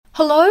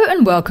Hello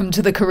and welcome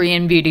to the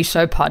Korean Beauty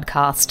Show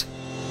podcast.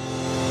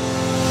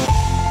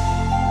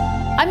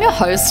 I'm your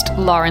host,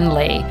 Lauren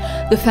Lee,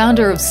 the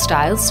founder of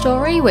Style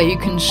Story, where you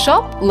can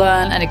shop,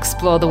 learn and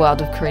explore the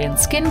world of Korean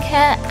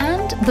skincare,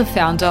 and the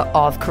founder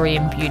of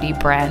Korean beauty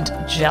brand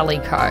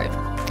Jellyco.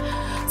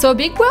 So a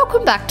big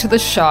welcome back to the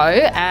show,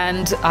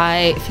 and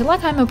I feel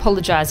like I'm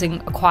apologising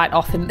quite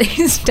often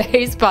these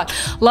days, but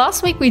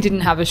last week we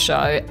didn't have a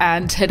show,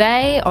 and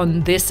today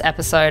on this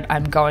episode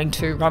I'm going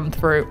to run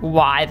through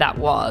why that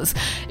was.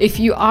 If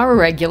you are a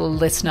regular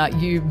listener,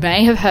 you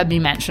may have heard me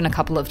mention a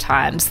couple of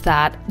times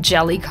that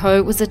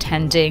Jellyco was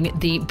attending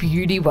the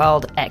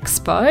BeautyWorld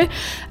Expo,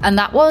 and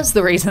that was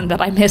the reason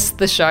that I missed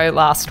the show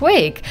last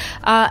week.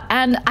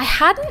 And I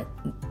hadn't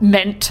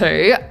meant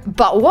to,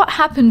 but what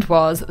happened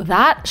was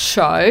that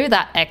show,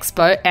 that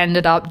expo,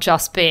 ended up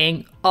just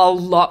being a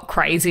lot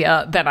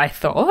crazier than I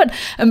thought.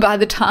 And by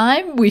the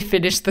time we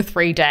finished the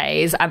 3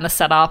 days and the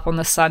setup on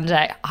the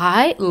Sunday,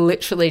 I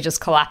literally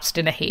just collapsed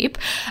in a heap.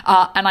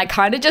 And I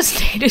kind of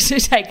just needed to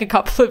take a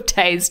couple of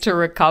days to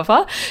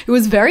recover. It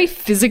was very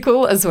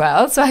physical as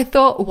well. So I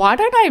thought, why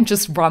don't I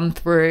just run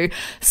through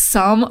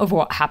some of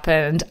what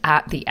happened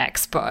at the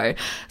expo?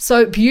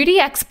 So beauty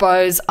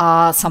expos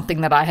are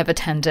something that I have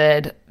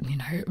attended,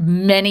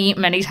 many,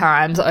 many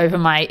times over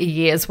my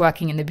years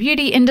working in the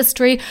beauty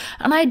industry.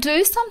 And I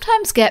do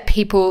sometimes get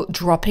people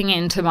dropping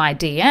into my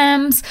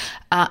DMs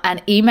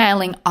and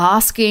emailing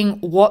asking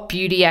what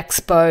beauty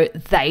expo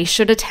they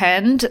should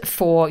attend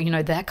for,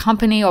 their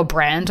company or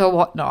brand or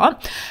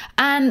whatnot.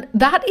 And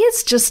that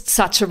is just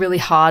such a really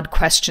hard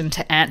question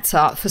to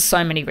answer for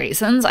so many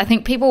reasons. I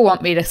think people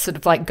want me to sort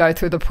of like go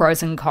through the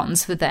pros and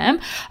cons for them.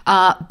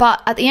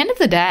 But at the end of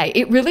the day,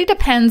 it really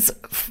depends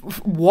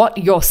what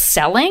you're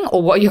selling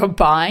or what you're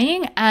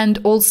buying, and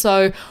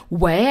also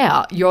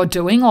where you're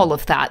doing all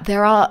of that.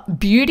 There are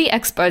beauty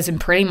expos in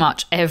pretty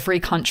much every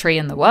country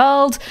in the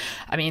world.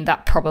 I mean,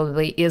 that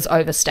probably is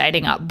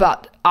overstating it,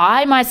 but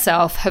I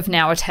myself have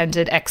now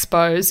attended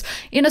expos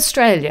in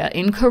Australia,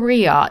 in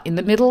Korea, in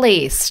the Middle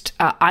East.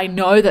 I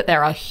know that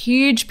there are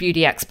huge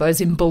beauty expos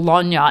in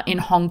Bologna, in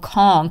Hong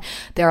Kong.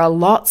 There are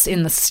lots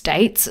in the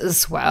States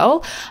as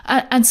well.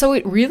 And so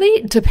it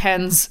really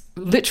depends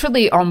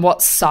literally on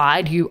what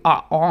side you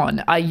are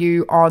on. Are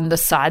you on the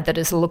side that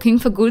is looking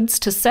for goods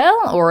to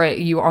sell, or are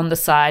you on the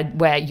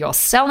side where you're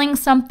selling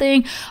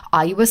something?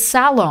 Are you a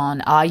salon?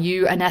 Are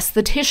you an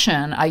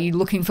esthetician? Are you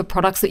looking for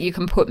products that you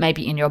can put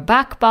maybe in your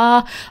back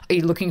bar? Are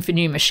you looking for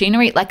new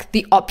machinery? Like,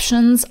 the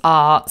options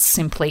are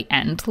simply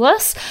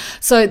endless.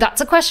 So that's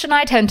a question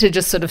I tend to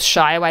just sort of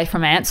shy away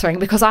from answering,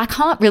 because I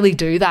can't really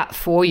do that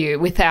for you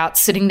without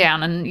sitting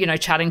down and,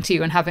 chatting to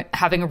you and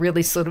having a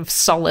really sort of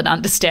solid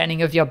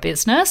understanding of your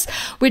business,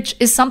 which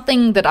is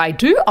something that I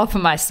do offer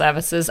my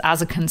services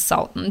as a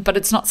consultant, but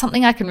it's not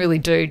something I can really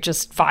do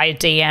just via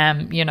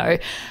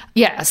DM,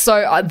 Yeah,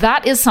 so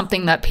that is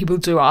something that people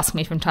do ask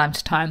me from time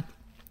to time.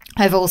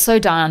 I've also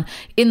done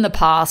in the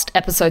past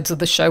episodes of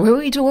the show where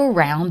we do a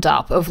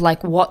roundup of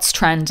like what's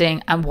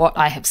trending and what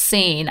I have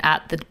seen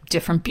at the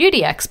different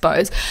beauty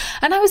expos.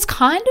 And I was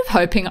kind of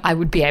hoping I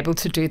would be able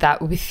to do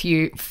that with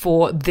you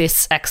for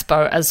this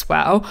expo as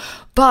well.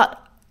 But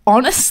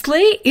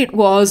honestly, it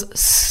was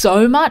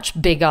so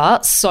much bigger,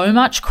 so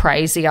much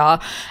crazier,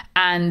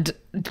 and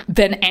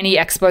than any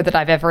expo that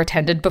I've ever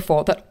attended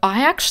before, that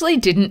I actually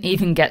didn't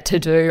even get to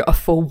do a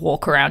full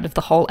walk around of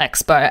the whole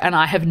expo. And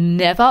I have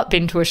never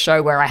been to a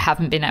show where I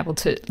haven't been able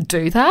to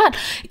do that,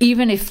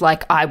 even if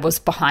like I was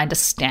behind a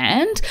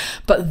stand.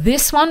 But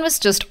this one was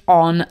just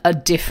on a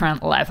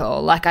different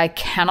level. Like, I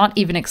cannot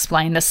even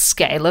explain the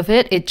scale of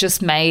it. It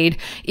just made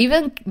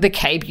even the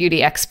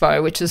K-Beauty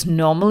Expo, which is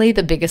normally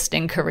the biggest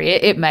in Korea,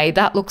 it made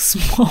that look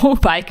small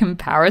by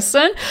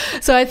comparison.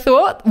 So I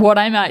thought what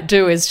I might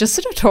do is just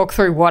sort of talk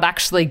through what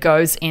actually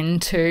goes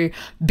into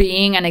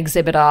being an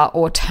exhibitor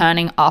or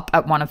turning up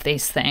at one of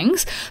these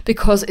things,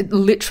 because it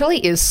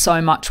literally is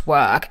so much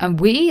work. And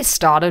we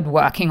started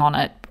working on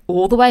it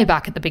all the way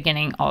back at the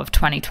beginning of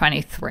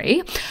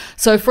 2023.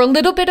 So for a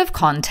little bit of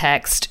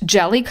context,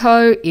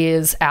 Jellyco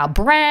is our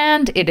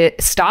brand.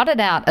 It started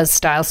out as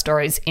Style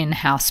Story's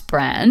in-house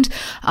brand,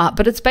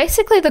 but it's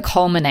basically the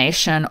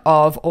culmination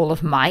of all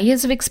of my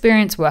years of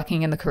experience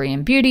working in the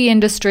Korean beauty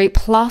industry,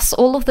 plus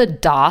all of the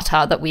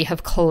data that we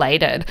have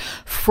collated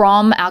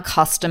from our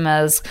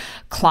customers,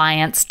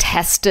 clients,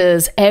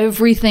 testers,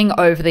 everything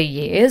over the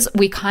years.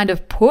 We kind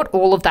of put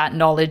all of that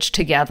knowledge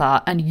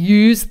together and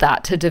use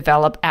that to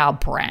develop our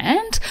brand.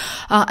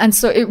 And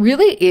so it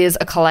really is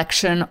a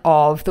collection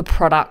of the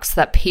products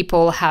that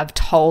people have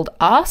told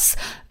us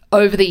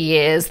over the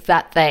years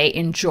that they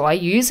enjoy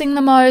using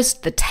the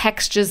most, the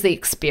textures, the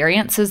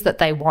experiences that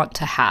they want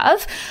to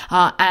have.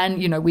 And,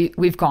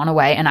 we've gone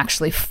away and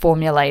actually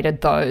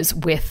formulated those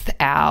with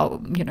our,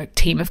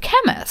 team of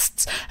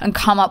chemists and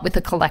come up with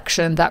a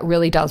collection that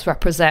really does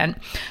represent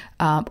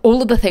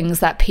all of the things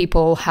that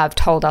people have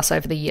told us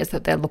over the years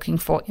that they're looking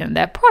for in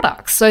their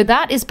products. So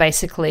that is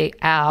basically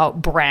our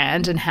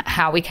brand and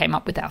how we came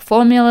up with our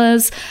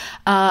formulas.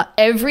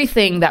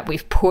 Everything that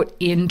we've put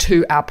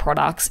into our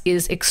products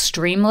is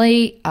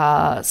extremely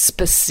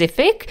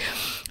specific.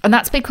 And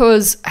that's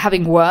because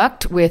having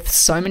worked with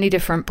so many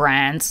different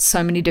brands,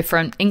 so many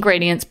different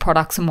ingredients,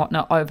 products and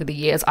whatnot over the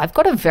years, I've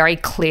got a very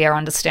clear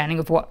understanding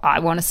of what I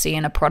want to see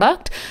in a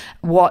product,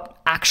 what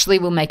actually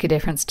will make a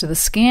difference to the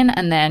skin,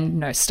 and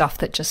then, stuff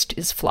that just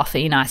is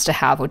fluffy, nice to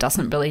have, or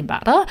doesn't really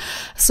matter.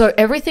 So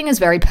everything is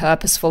very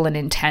purposeful and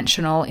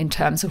intentional in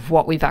terms of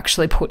what we've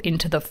actually put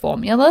into the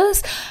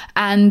formulas.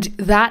 And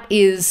that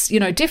is,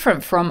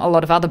 different from a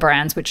lot of other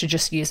brands, which are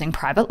just using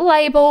private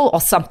label or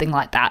something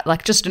like that,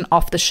 like just an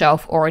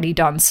off-the-shelf already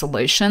done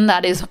solution.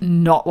 That is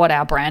not what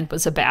our brand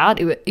was about.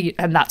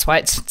 And that's why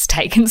it's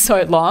taken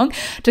so long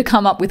to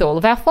come up with all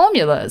of our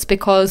formulas,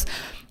 because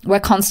we're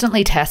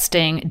constantly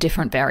testing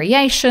different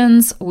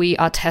variations. We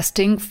are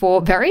testing for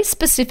very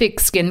specific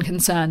skin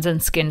concerns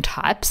and skin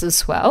types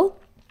as well.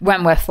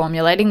 When we're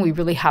formulating, we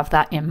really have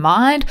that in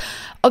mind.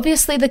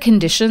 Obviously, the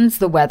conditions,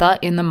 the weather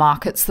in the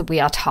markets that we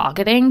are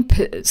targeting,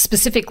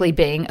 specifically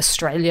being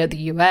Australia, the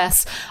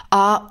US,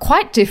 are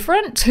quite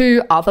different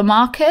to other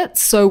markets.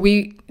 So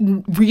we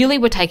really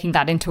were taking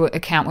that into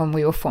account when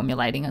we were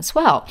formulating as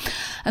well.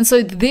 And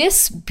so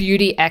this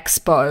Beauty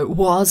Expo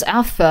was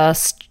our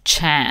first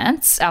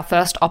chance, our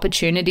first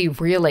opportunity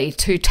really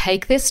to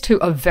take this to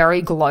a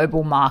very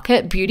global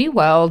market.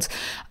 BeautyWorld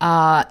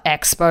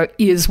Expo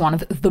is one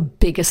of the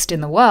biggest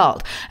in the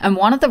world. And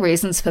one of the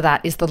reasons for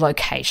that is the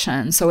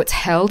location. So it's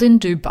held in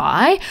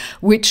Dubai,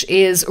 which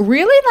is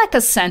really like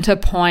the center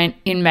point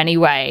in many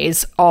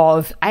ways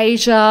of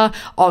Asia,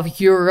 of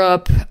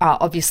Europe,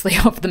 obviously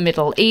of the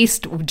Middle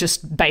East,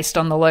 just based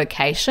on the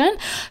location.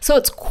 So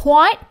it's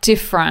quite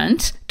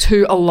different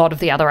to a lot of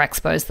the other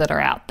expos that are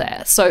out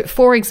there. So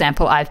for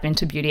example, I've been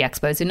to beauty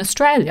expos in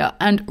Australia,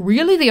 and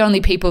really the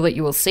only people that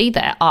you will see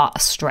there are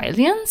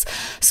Australians.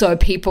 So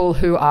people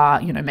who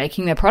are,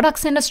 making their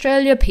products in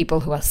Australia, people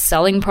who are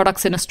selling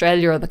products in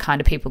Australia are the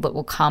kind of people that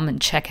will come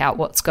and check out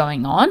what's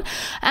going on.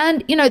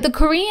 And, the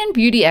Korean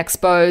beauty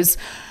expos,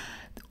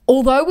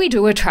 although we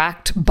do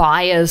attract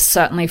buyers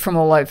certainly from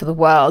all over the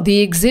world, the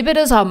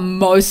exhibitors are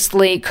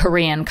mostly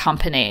Korean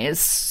companies.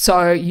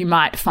 So you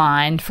might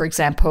find, for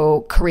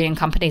example, Korean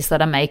companies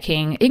that are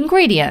making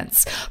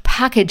ingredients,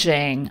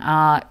 packaging,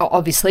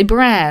 obviously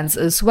brands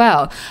as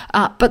well.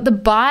 But the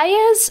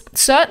buyers,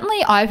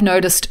 certainly I've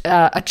noticed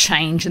a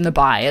change in the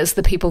buyers,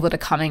 the people that are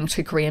coming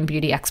to Korean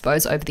beauty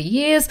expos over the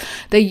years.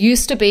 There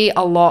used to be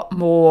a lot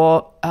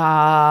more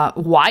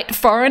white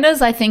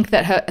foreigners, I think,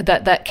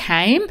 that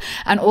came,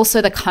 and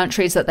also the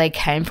countries that they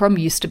came from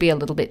used to be a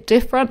little bit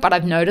different. But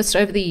I've noticed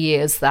over the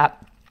years that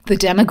the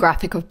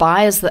demographic of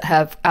buyers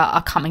that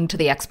are coming to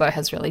the expo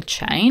has really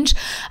changed.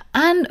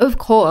 And of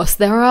course,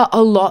 there are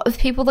a lot of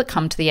people that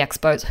come to the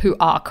expos who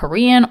are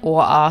Korean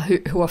or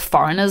who are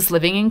foreigners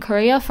living in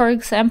Korea, for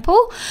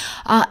example.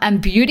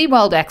 And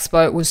BeautyWorld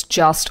Expo was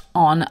just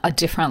on a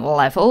different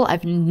level.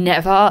 I've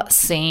never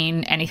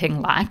seen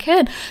anything like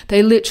it.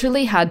 They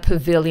literally had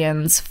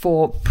pavilions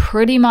for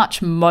pretty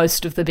much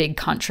most of the big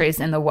countries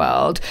in the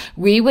world.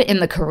 We were in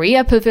the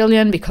Korea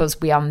pavilion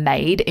because we are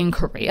made in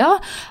Korea,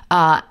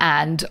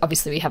 and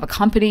obviously we have a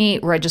company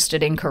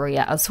registered in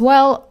Korea as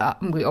well.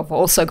 We have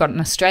also got an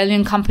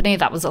Australian company.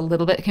 That was a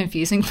little bit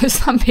confusing for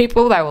some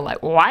people. They were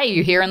like, why are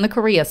you here in the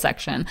Korea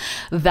section?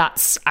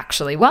 That's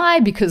actually why,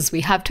 because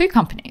we have two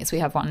companies. We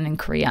have one in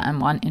Korea and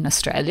one in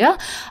Australia.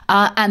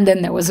 And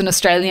then there was an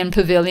Australian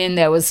pavilion.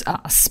 There was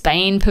a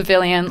Spain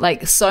pavilion,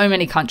 like so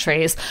many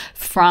countries.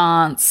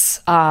 France.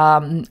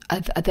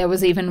 There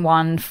was even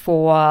one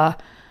for...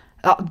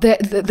 They're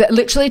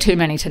literally too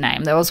many to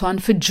name. There was one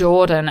for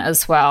Jordan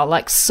as well,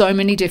 like so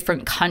many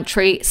different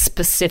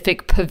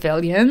country-specific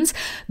pavilions.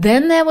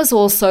 Then there was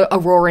also a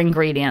raw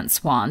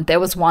ingredients one. There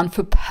was one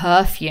for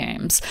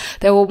perfumes.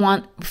 There were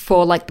one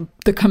for like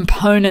the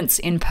components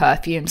in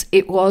perfumes.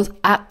 It was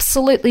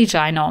absolutely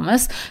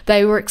ginormous.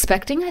 They were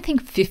expecting, I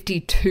think,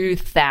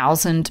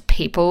 52,000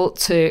 people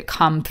to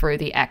come through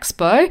the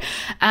expo.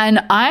 And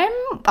I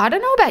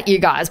don't know about you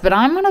guys, but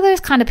I'm one of those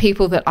kind of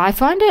people that I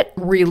find it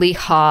really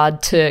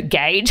hard to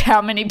gauge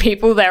how many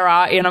people there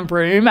are in a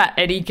room at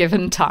any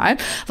given time.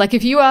 Like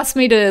if you ask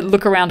me to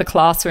look around a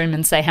classroom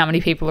and say how many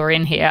people are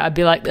in here, I'd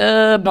be like,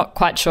 not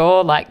quite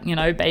sure, like,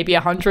 maybe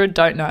 100,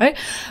 don't know.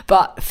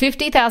 But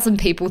 50,000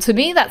 people, to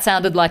me, that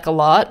sounded like a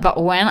lot.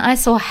 But when I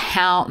saw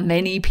how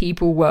many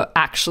people were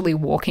actually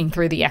walking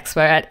through the expo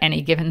at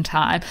any given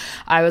time,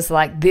 I was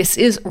like, this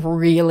is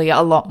really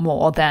a lot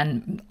more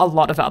than a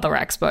lot of other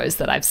expos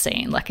that I've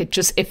seen. Like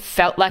it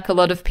felt like a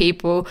lot of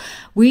people.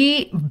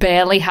 We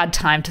barely had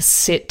time to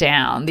sit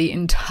down the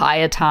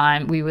entire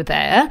time we were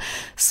there.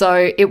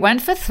 So it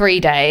went for 3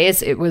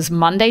 days. It was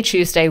Monday,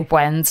 Tuesday,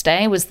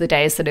 Wednesday was the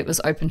days that it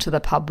was open to the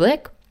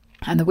public.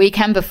 And the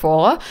weekend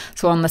before,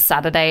 so on the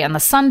Saturday and the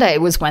Sunday,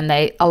 was when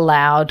they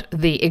allowed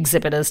the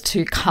exhibitors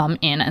to come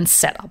in and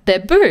set up their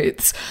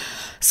booths.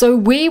 So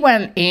we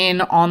went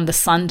in on the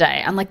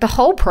Sunday, and like the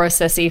whole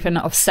process even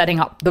of setting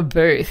up the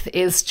booth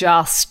is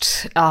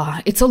just,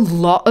 it's a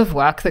lot of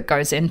work that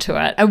goes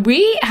into it. And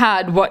we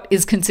had what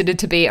is considered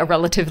to be a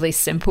relatively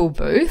simple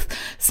booth.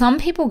 Some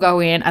people go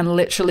in and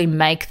literally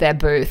make their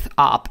booth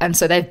up. And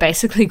so they've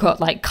basically got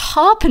like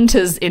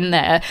carpenters in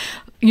there,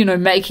 you know,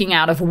 making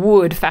out of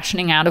wood,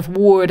 fashioning out of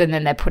wood, and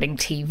then they're putting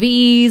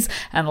TVs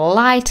and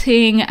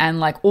lighting and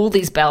like all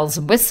these bells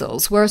and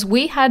whistles. Whereas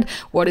we had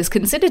what is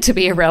considered to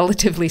be a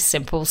relatively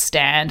simple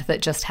stand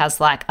that just has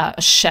like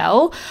a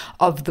shell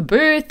of the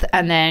booth,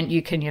 and then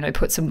you can, you know,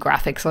 put some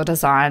graphics or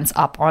designs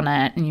up on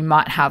it, and you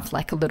might have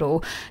like a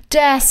little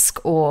desk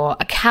or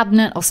a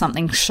cabinet or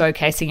something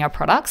showcasing your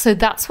product. So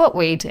that's what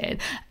we did.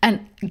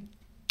 And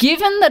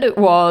given that it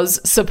was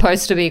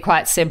supposed to be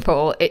quite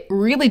simple, it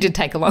really did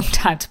take a long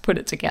time to put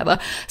it together.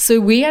 So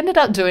we ended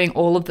up doing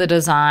all of the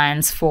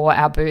designs for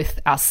our booth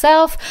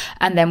ourselves,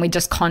 and then we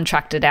just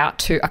contracted out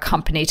to a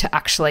company to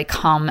actually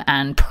come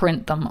and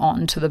print them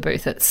onto the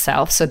booth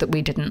itself so that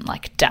we didn't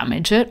like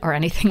damage it or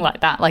anything like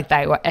that. Like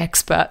they were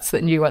experts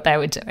that knew what they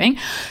were doing.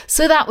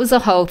 So that was a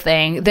whole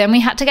thing. Then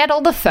we had to get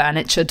all the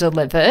furniture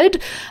delivered,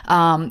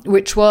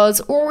 which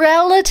was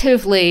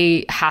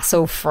relatively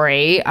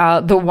hassle-free.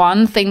 The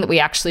one thing that we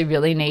actually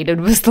really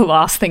needed was the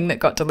last thing that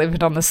got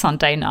delivered on the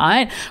Sunday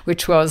night,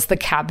 which was the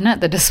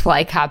cabinet, the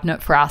display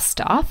cabinet for our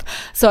stuff.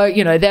 So,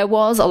 you know, there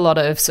was a lot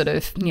of sort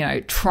of, you know,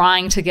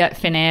 trying to get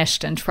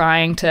finished and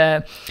trying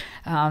to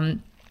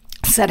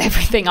set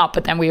everything up,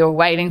 but then we were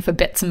waiting for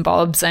bits and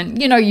bobs, and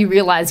you know, you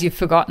realize you've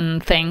forgotten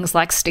things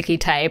like sticky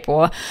tape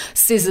or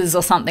scissors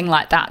or something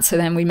like that, so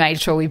then we made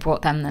sure we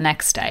brought them the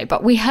next day.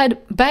 But we had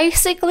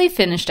basically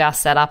finished our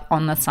setup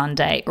on the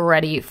Sunday,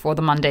 ready for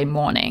the Monday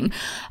morning,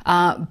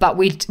 but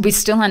we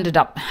still ended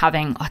up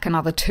having like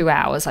another 2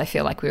 hours. I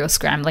feel like we were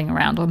scrambling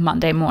around on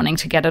Monday morning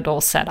to get it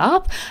all set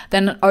up.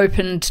 Then it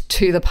opened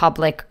to the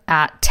public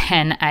at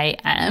 10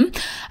 a.m.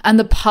 and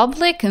the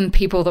public and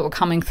people that were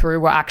coming through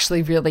were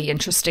actually really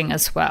interesting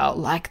as well.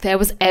 Like there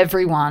was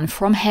everyone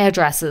from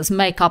hairdressers,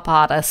 makeup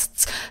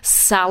artists,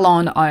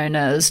 salon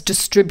owners,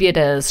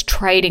 distributors,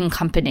 trading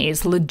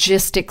companies,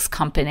 logistics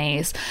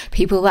companies,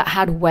 people that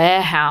had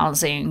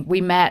warehousing. We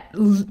met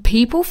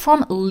people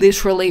from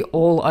literally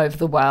all over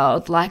the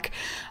world. Like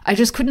I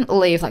just couldn't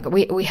believe, like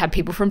we had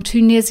people from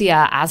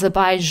Tunisia,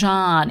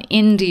 Azerbaijan,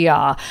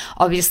 India,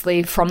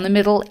 obviously from the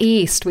Middle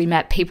East. We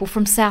met people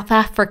from South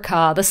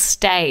Africa, the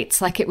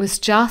States. Like it was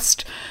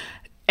just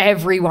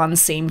everyone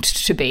seemed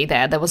to be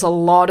there. There was a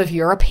lot of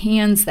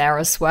Europeans there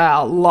as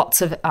well,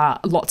 lots of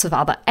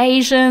other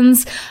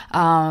Asians.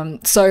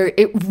 So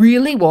it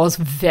really was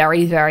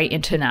very, very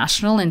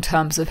international in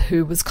terms of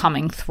who was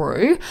coming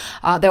through.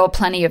 There were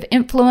plenty of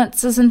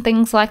influencers and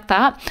things like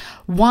that.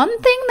 One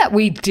thing that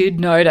we did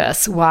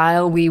notice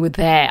while we were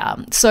there,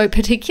 so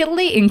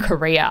particularly in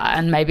Korea,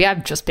 and maybe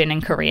I've just been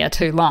in Korea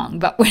too long,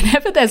 but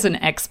whenever there's an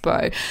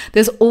expo,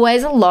 there's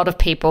always a lot of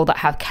people that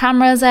have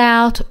cameras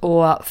out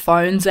or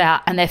phones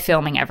out, and they're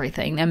filming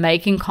everything. They're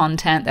making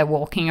content, they're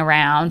walking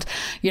around,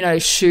 you know,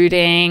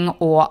 shooting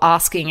or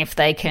asking if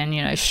they can,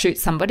 you know, shoot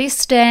somebody's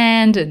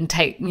stand and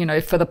take, you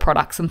know, for the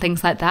products and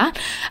things like that.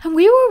 And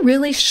we were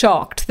really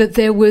shocked that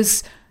there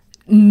was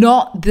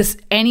not this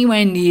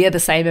anywhere near the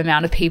same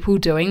amount of people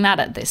doing that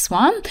at this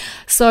one.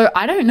 So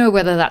I don't know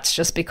whether that's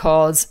just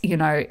because, you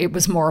know, it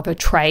was more of a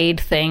trade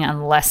thing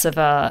and less of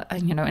a,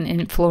 you know, an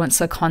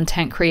influencer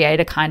content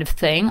creator kind of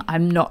thing.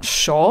 I'm not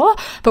sure,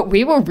 but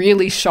we were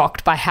really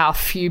shocked by how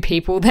few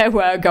people there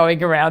were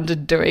going around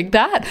and doing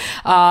that.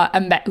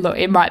 And look,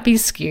 it might be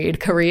skewed.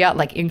 Korea,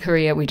 like in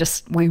Korea, we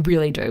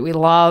really do. We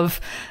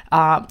love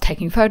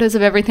taking photos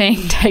of everything,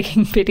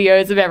 taking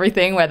videos of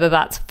everything, whether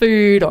that's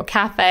food or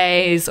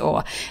cafes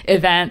or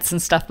events and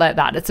stuff like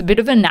that. It's a bit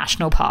of a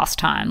national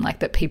pastime, like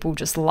that people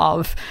just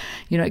love,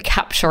 you know,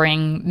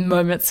 capturing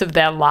moments of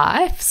their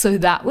life. So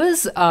that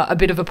was a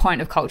bit of a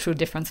point of cultural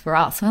difference for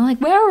us. We're like,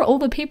 where are all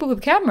the people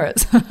with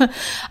cameras?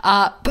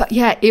 But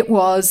yeah, it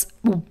was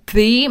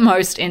the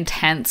most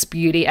intense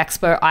beauty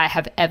expo I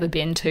have ever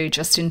been to,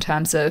 just in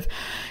terms of,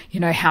 you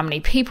know, how many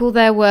people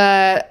there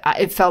were.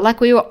 It felt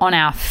like we were on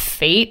our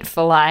feet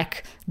for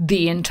like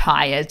the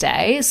entire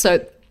day.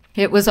 So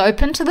it was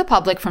open to the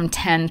public from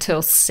 10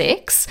 till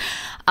 6.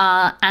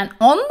 And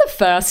on the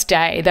first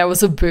day, there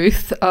was a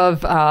booth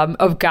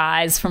of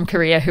guys from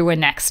Korea who were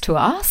next to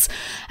us.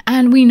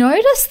 And we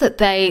noticed that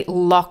they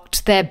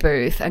locked their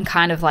booth and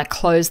kind of like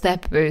closed their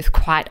booth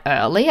quite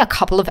early, a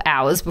couple of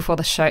hours before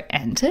the show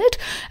ended.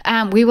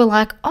 And we were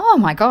like, oh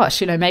my gosh,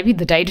 you know, maybe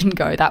the day didn't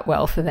go that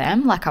well for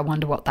them. Like, I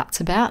wonder what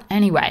that's about.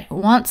 Anyway,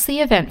 once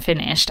the event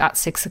finished at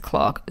 6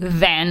 o'clock,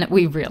 then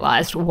we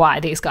realized why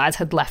these guys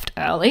had left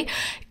early.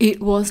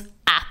 It was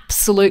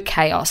absolute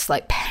chaos,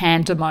 like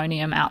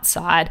pandemonium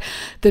outside.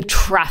 The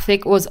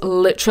traffic was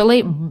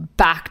literally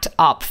backed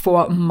up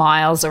for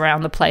miles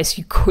around the place.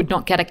 You could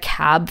not get a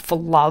cab for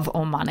love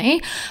or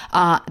money.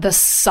 The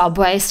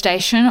subway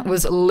station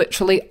was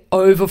literally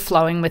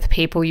overflowing with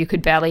people. You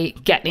could barely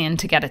get in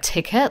to get a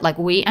ticket. Like,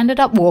 we ended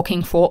up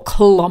walking for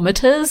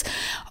kilometers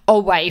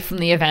away from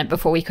the event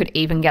before we could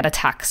even get a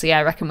taxi.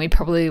 I reckon we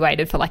probably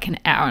waited for like an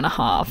hour and a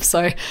half.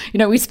 So,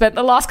 we spent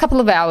the last couple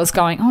of hours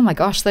going, oh my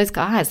gosh, those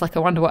guys, like I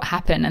wonder what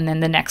happened. And then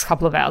the next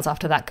couple of hours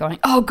after that going,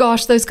 oh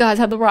gosh, those guys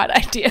had the right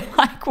idea.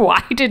 Like,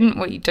 why didn't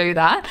we do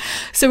that?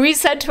 So we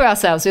said to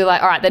ourselves, we were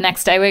like, all right, the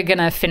next day we're going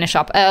to finish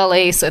up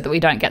early so that we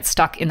don't get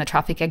stuck in the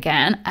traffic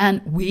again.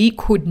 And we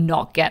could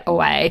not get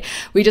away.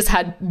 We just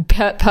had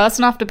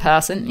person after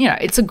person.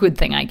 It's a good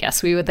thing, I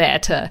guess. We were there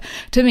to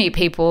meet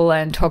people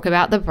and talk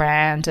about the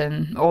brand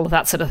and all of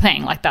that sort of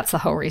thing. Like, that's the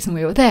whole reason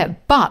we were there.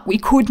 But we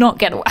could not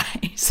get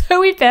away.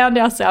 So we found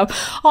ourselves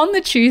on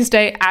the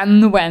Tuesday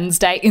and the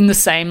Wednesday in the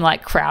same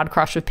like crowd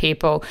crush of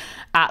people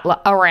at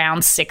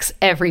around 6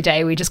 every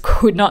day. We just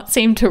could not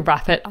seem to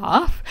wrap it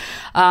up.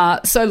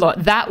 So look,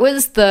 that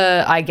was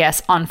the, I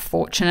guess,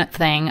 unfortunate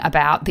thing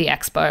about the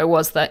expo,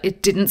 was that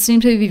it didn't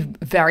seem to be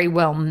very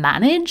well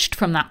managed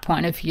from that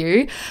point of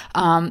view.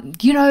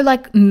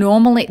 Like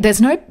normally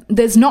there's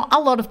not a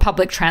lot of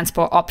public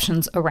transport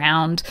options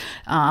around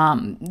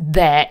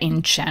there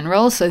in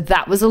general. So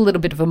that was a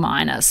little bit of a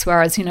minus.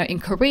 Whereas, in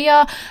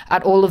Korea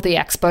at all of the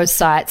expo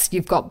sites,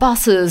 you've got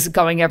buses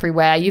going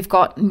everywhere. You've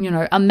got,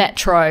 a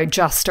metro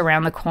just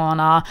around the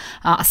corner,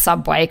 a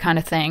subway kind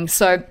of thing.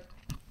 So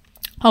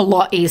a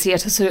lot easier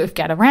to sort of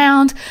get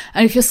around.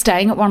 And if you're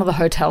staying at one of the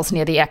hotels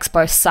near the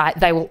expo site,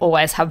 they will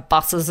always have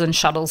buses and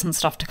shuttles and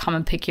stuff to come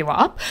and pick you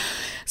up.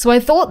 So I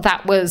thought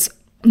that was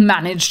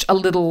managed a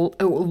little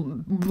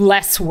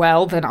less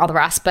well than other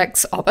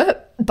aspects of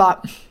it.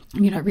 But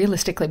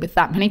realistically, with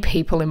that many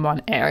people in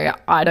one area,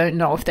 I don't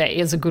know if there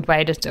is a good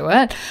way to do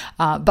it.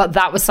 But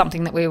that was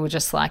something that we were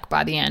just like,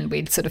 by the end,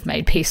 we'd sort of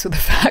made peace with the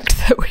fact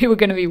that we were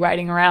going to be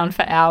waiting around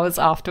for hours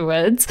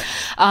afterwards.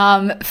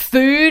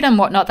 Food and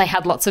whatnot, they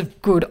had lots of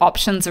good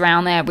options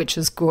around there, which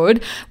is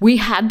good. We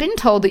had been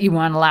told that you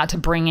weren't allowed to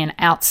bring in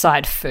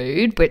outside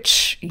food,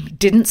 which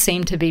didn't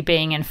seem to be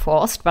being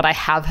enforced, but I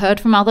have heard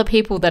from other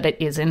people that it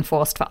is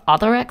enforced for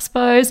other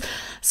expos.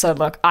 So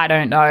look, I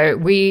don't know.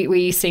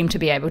 We seem to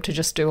be able to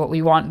just do what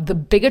we want. The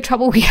bigger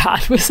trouble we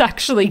had was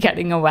actually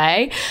getting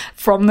away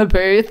from the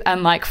booth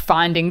and like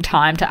finding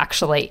time to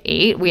actually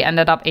eat. We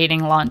ended up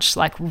eating lunch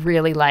like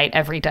really late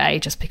every day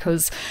just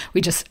because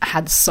we just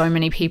had so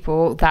many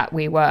people that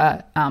we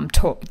were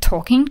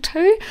talking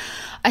to.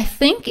 I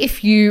think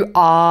if you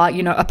are,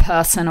 a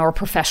person or a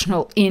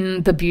professional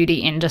in the beauty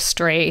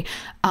industry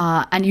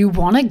and you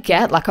want to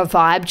get like a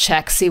vibe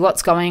check, see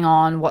what's going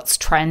on, what's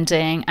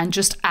trending, and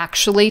just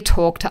actually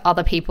talk to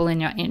other people in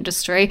your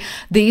industry,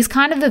 these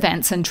kind of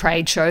events and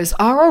trade shows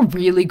are a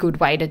really good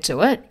way to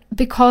do it.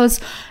 Because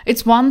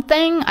it's one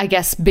thing, I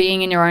guess,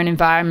 being in your own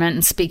environment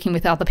and speaking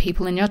with other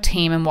people in your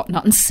team and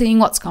whatnot and seeing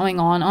what's going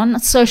on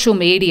social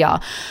media.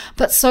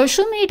 But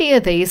social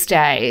media these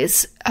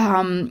days,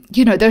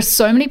 there's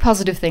so many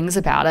positive things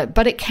about it,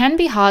 but it can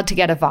be hard to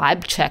get a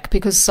vibe check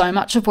because so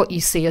much of what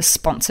you see is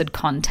sponsored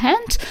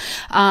content.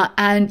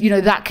 And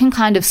that can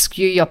kind of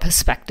skew your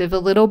perspective a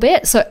little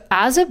bit. So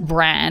as a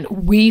brand,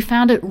 we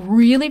found it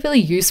really,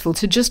 really useful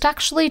to just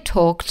actually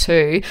talk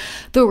to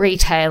the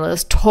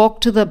retailers,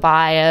 talk to the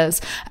buyers,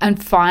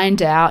 and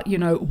find out,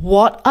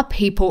 what are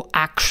people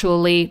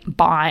actually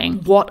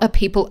buying? What are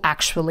people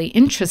actually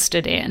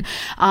interested in?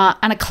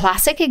 And a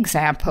classic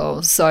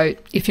example, so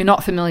if you're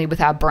not familiar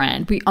with our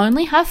brand, we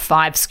only have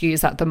 5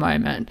 SKUs at the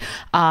moment,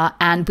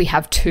 and we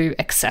have 2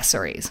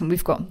 accessories, and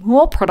we've got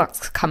more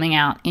products coming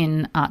out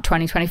in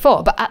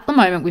 2024. But at the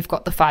moment, we've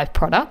got the 5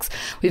 products.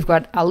 We've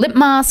got a lip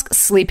mask,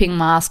 sleeping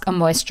mask, a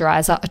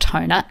moisturizer, a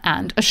toner,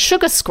 and a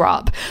sugar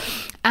scrub.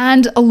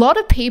 And a lot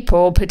of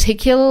people,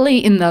 particularly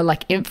in the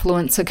like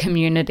influencer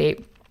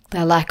community,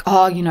 they're like,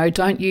 oh,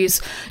 don't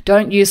use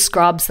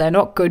scrubs. They're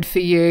not good for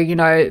you.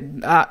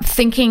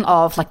 Thinking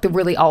of like the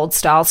really old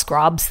style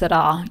scrubs that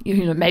are,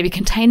 maybe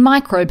contain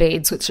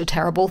microbeads, which are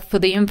terrible for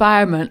the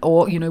environment,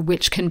 or,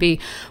 which can be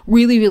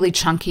really, really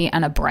chunky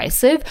and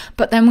abrasive.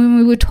 But then when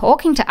we were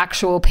talking to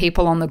actual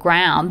people on the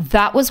ground,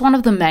 that was one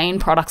of the main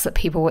products that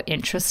people were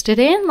interested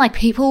in. Like,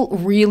 people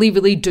really,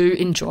 really do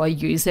enjoy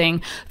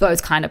using those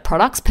kind of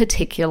products,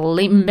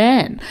 particularly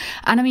men.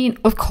 And I mean,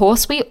 of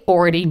course, we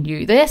already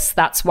knew this.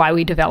 That's why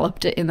we developed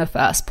it in the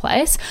first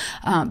place,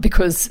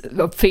 because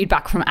of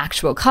feedback from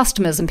actual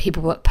customers and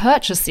people that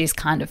purchase these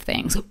kind of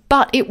things.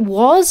 But it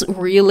was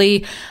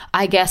really,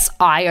 I guess,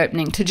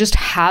 eye-opening to just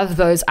have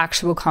those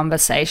actual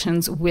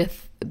conversations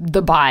with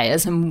the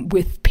buyers and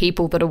with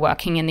people that are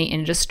working in the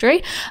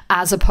industry,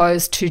 as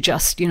opposed to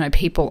just,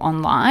 people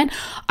online.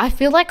 I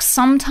feel like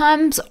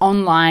sometimes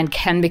online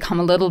can become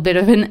a little bit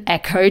of an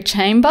echo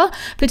chamber,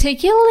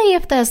 particularly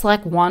if there's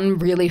like one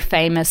really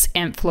famous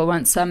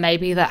influencer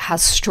maybe that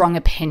has strong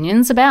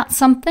opinions about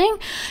something.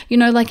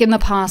 Like in the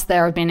past,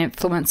 there have been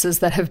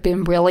influencers that have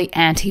been really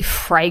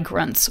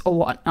anti-fragrance or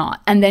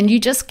whatnot. And then you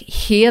just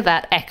hear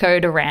that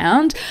echoed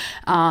around,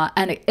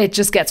 and it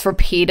just gets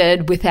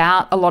repeated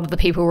without a lot of the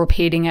people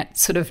repeating repeating it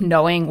sort of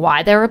knowing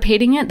why they're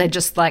repeating it. They're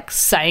just like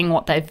saying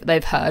what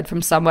they've heard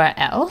from somewhere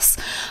else.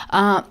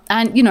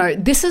 And, you know,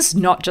 this is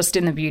not just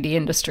in the beauty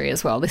industry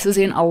as well. This is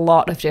in a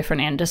lot of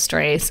different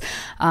industries.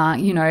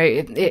 You know,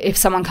 if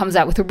someone comes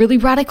out with a really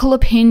radical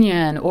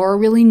opinion or a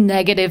really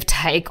negative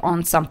take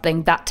on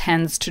something, that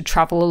tends to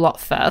travel a lot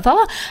further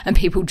and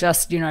people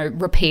just, you know,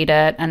 repeat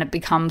it and it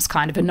becomes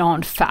kind of a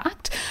known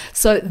fact.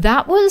 So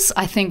that was,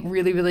 I think,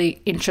 really,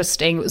 really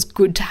interesting. It was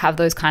good to have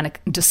those kind of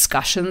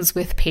discussions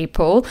with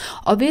people.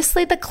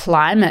 Obviously, the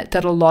climate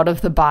that a lot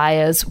of the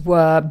buyers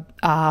were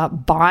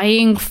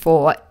buying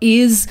for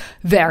is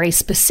very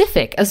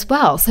specific as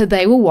well. So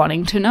they were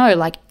wanting to know,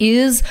 like,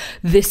 is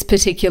this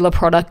particular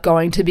product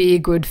going to be a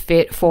good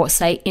fit for,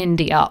 say,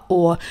 India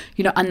or,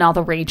 you know,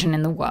 another region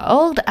in the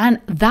world? And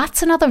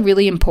that's another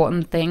really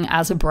important thing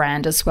as a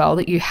brand as well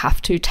that you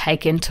have to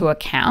take into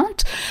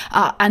account.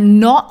 And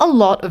not a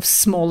lot of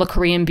smaller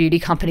Korean beauty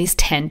companies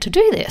tend to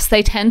do this.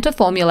 They tend to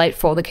formulate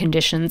for the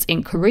conditions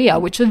in Korea,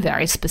 which are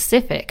very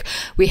specific.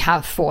 We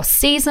have 4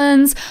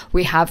 seasons.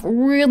 We have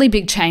really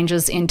big changes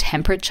in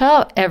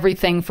temperature,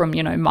 everything from,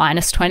 you know,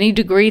 minus 20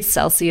 degrees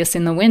Celsius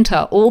in the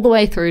winter all the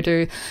way through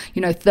to,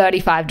 you know,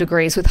 35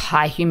 degrees with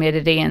high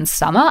humidity in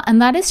summer.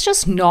 And that is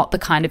just not the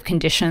kind of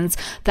conditions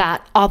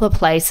that other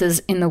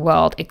places in the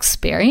world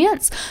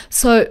experience.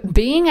 So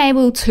being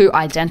able to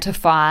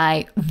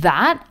identify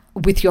that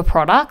with your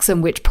products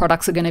and which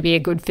products are going to be a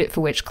good fit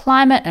for which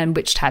climate and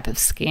which type of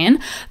skin,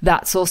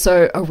 that's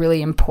also a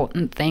really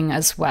important thing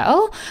as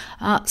well.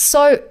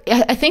 So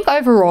I think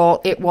overall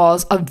it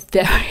was a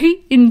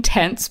very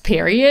intense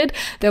period.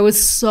 There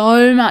was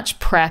so much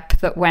prep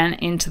that went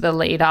into the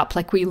lead up.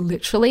 Like, we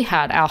literally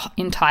had our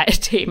entire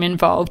team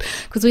involved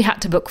because we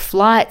had to book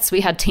flights.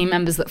 We had team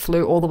members that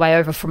flew all the way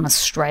over from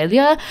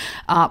Australia,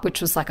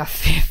 which was like a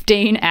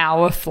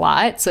 15-hour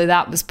flight. So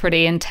that was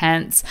pretty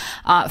intense.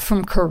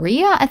 From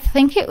Korea, I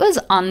think it was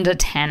under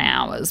 10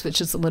 hours,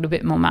 which is a little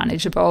bit more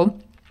manageable.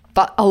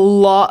 But a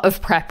lot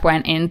of prep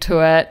went into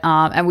it,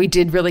 and we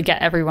did really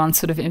get everyone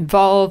sort of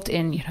involved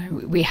in, you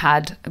know,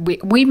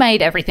 we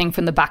made everything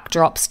from the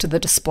backdrops to the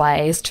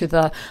displays to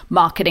the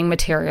marketing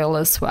material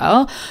as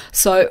well.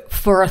 So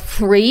for a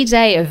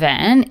 3-day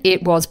event,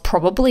 it was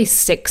probably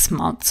 6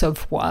 months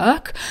of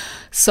work.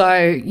 So,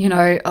 you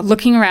know,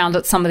 looking around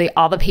at some of the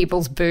other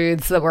people's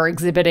booths that were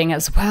exhibiting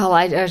as well,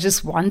 I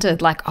just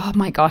wondered, like, oh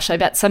my gosh, I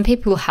bet some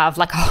people have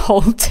like a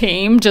whole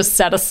team just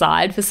set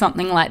aside for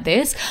something like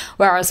this.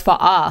 Whereas for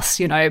us,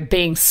 you know,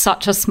 being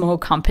such a small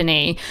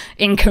company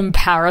in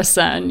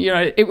comparison, you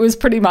know, it was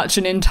pretty much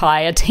an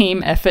entire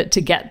team effort to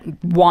get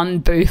one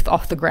booth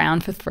off the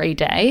ground for 3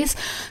 days.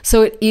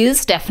 So it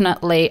is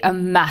definitely a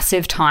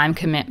massive time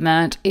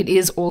commitment. It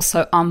is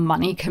also a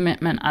money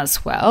commitment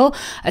as well.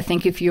 I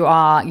think if you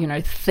are, you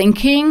know,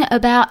 thinking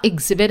about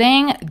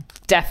exhibiting,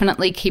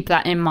 definitely keep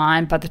that in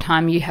mind by the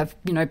time you have,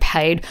 you know,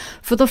 paid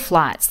for the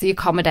flights, the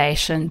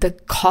accommodation. The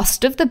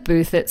cost of the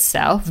booth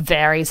itself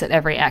varies at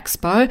every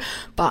expo,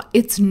 but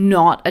it's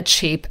not a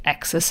cheap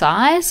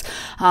exercise.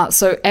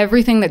 So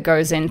everything that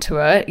goes into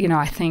it, you know,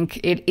 I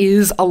think it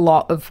is a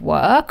lot of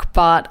work,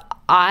 but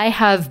I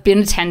have been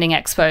attending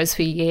expos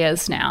for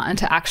years now, and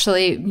to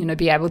actually, you know,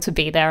 be able to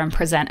be there and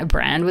present a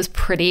brand was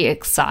pretty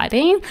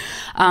exciting.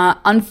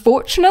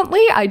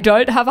 Unfortunately, I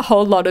don't have a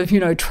whole lot of, you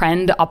know,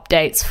 trend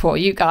updates for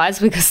you guys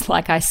because,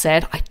 like I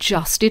said, I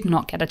just did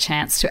not get a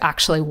chance to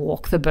actually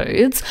walk the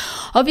booths.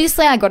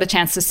 Obviously, I got a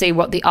chance to see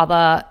what the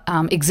other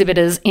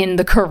exhibitors in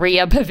the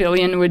Korea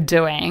pavilion were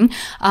doing.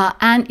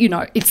 And, you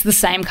know, it's the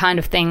same kind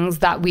of things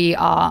that we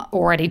are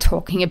already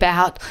talking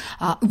about.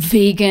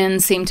 Vegan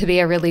seemed to be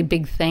a really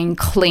big thing.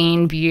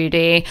 Clean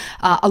beauty.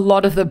 A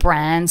lot of the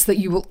brands that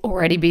you will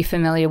already be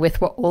familiar with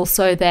were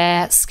also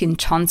there. Skin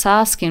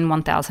Chonsa, Skin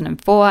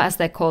 1004, as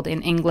they're called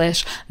in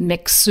English.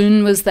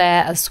 Mixun was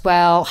there as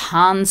well.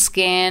 Han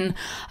Skin.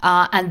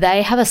 And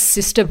they have a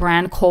sister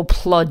brand called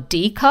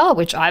Plodica,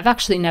 which I've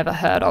actually never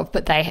heard of,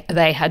 but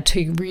they had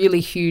 2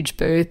 really huge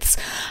booths.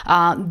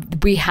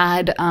 We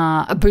had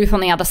a booth on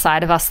the other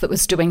side of us that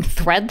was doing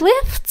thread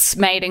lifts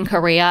made in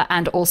Korea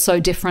and also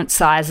different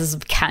sizes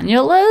of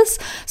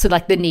cannulas. So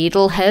like the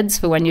needle heads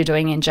for when you're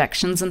doing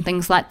injections and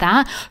things like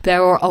that.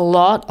 There were a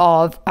lot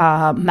of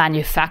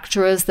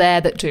manufacturers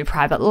there that do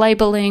private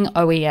labeling,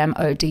 OEM,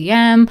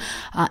 ODM,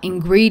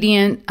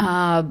 ingredient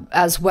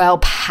as well,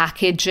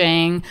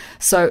 packaging.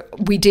 So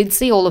we did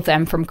see all of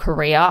them from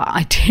Korea.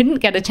 I didn't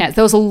get a chance.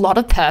 There was a lot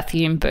of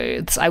perfume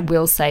booths, I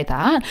will say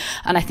that.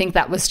 And I think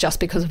that was just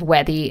because of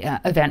where the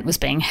event was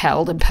being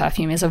held, and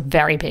perfume is a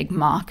very big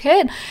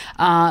market.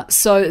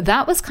 So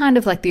that was kind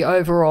of like the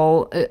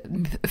overall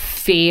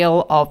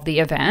feel of the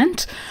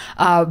event.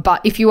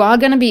 But if you are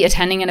going to be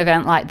attending an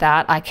event like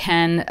that, I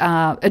can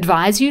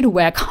advise you to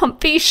wear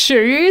comfy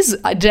shoes,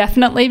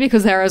 definitely,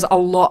 because there is a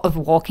lot of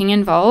walking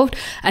involved.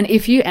 And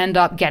if you end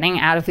up getting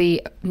out of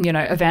the, you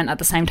know, event at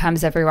the same time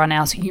as everyone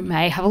else, you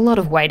may have a lot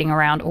of waiting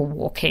around or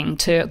walking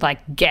to like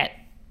get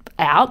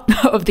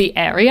out of the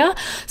area.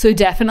 So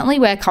definitely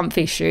wear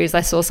comfy shoes.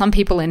 I saw some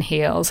people in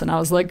heels and I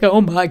was like,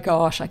 oh my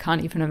gosh, I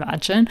can't even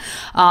imagine.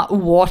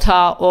 Water,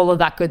 all of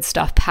that good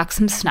stuff. Pack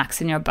some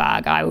snacks in your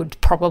bag, I would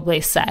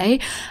probably say,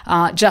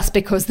 just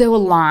because there were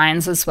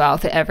lines as well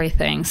for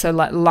everything. So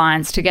like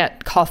lines to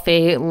get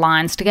coffee,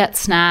 lines to get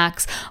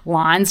snacks,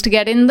 lines to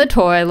get in the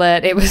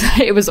toilet. It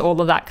was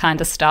all of that kind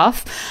of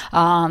stuff.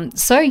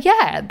 So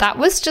yeah, that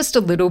was just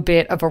a little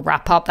bit of a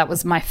wrap up. That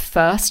was my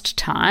first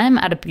time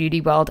at a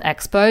BeautyWorld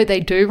Expo. They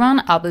do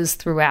run others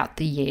throughout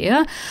the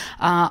year.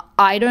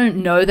 I don't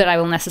know that I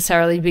will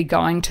necessarily be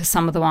going to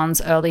some of the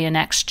ones earlier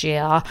next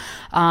year.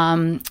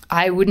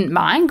 I wouldn't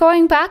mind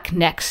going back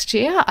next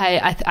year.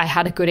 I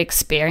had a good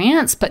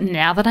experience, but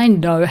now that I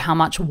know how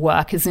much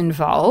work is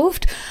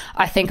involved,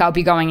 I think I'll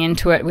be going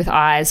into it with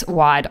eyes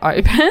wide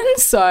open.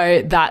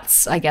 So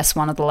that's, I guess,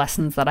 one of the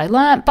lessons that I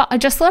learned. But I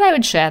just thought I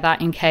would share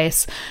that in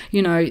case,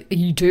 you know,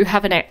 you do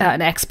have an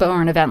expo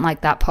or an event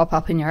like that pop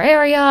up in your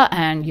area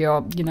and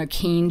you're, you know,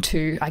 keen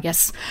to, I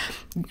guess,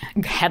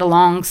 head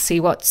along, see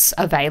what's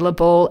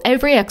available.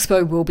 Every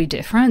expo will be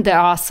different. There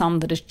are some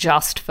that is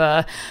just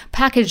for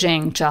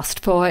packaging, just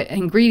for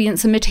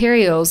ingredients and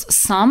materials.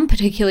 Some,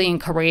 particularly in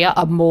Korea,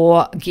 are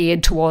more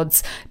geared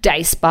towards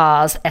day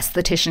spas,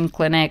 esthetician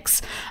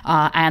clinics,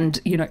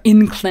 and, you know,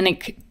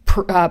 in-clinic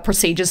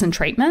procedures and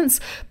treatments.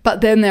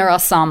 But then there are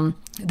some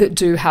that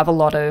do have a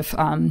lot of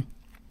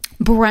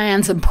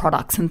brands and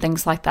products and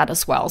things like that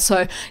as well.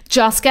 So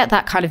just get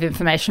that kind of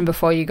information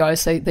before you go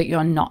so that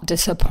you're not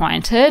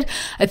disappointed.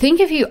 I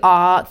think if you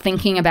are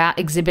thinking about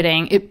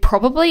exhibiting, it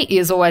probably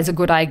is always a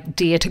good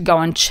idea to go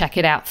and check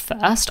it out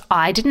first.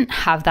 I didn't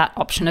have that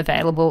option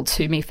available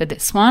to me for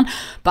this one,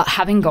 but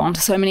having gone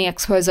to so many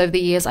expos over the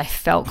years, I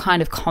felt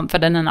kind of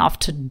confident enough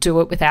to do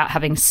it without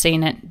having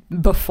seen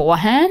it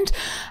beforehand.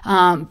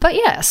 But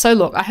yeah, so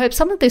look, I hope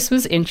some of this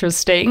was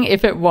interesting.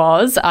 If it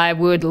was, I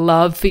would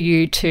love for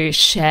you to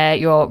share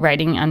your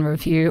rating and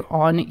review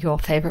on your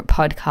favorite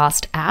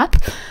podcast app.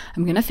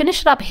 I'm going to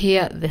finish it up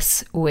here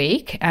this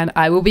week and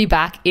I will be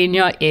back in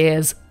your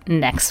ears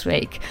next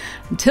week.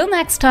 Until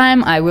next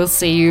time, I will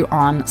see you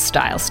on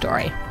Style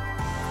Story.